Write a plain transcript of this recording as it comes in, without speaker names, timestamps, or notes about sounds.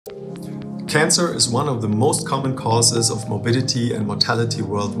Cancer is one of the most common causes of morbidity and mortality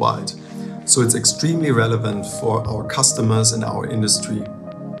worldwide, so it's extremely relevant for our customers and our industry.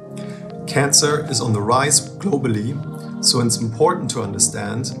 Cancer is on the rise globally, so it's important to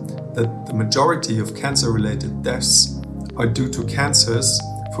understand that the majority of cancer-related deaths are due to cancers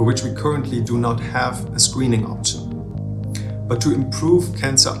for which we currently do not have a screening option. But to improve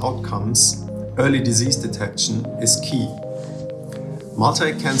cancer outcomes, early disease detection is key.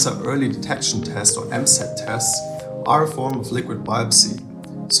 Multi-cancer early detection tests, or MCED tests, are a form of liquid biopsy,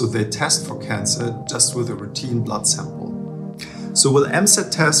 so they test for cancer just with a routine blood sample. So will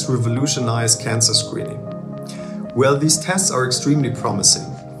MCED tests revolutionize cancer screening? Well, these tests are extremely promising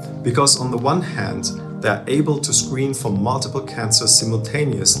because on the one hand, they're able to screen for multiple cancers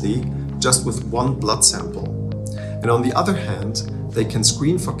simultaneously just with one blood sample. And on the other hand, they can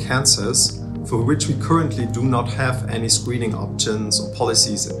screen for cancers for which we currently do not have any screening options or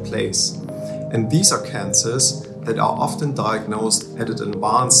policies in place. And these are cancers that are often diagnosed at an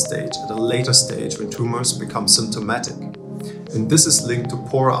advanced stage, at a later stage when tumors become symptomatic. And this is linked to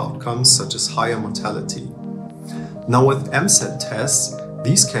poorer outcomes such as higher mortality. Now with MCED tests,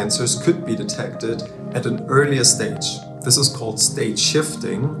 these cancers could be detected at an earlier stage. This is called stage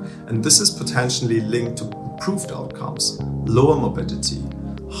shifting, and this is potentially linked to improved outcomes, lower morbidity,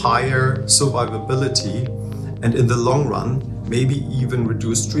 higher survivability, and in the long run, maybe even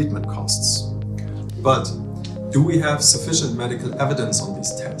reduced treatment costs. But do we have sufficient medical evidence on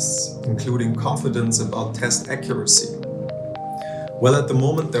these tests, including confidence about test accuracy? Well, at the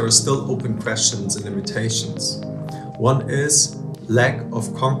moment, there are still open questions and limitations. One is lack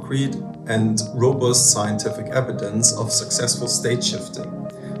of concrete and robust scientific evidence of successful stage shifting,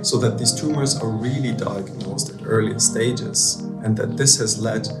 so that these tumors are really diagnosed at earlier stages, and that this has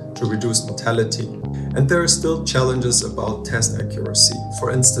led to reduced mortality. And there are still challenges about test accuracy,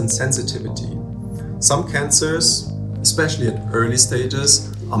 for instance, sensitivity. Some cancers, especially at early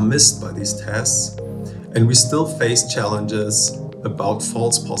stages, are missed by these tests, and we still face challenges about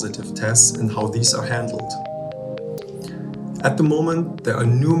false positive tests and how these are handled. At the moment, there are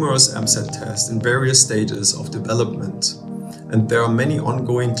numerous MCED tests in various stages of development, and there are many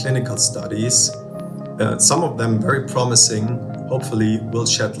ongoing clinical studies. Some of them very promising, hopefully will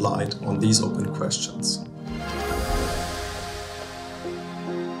shed light on these open questions.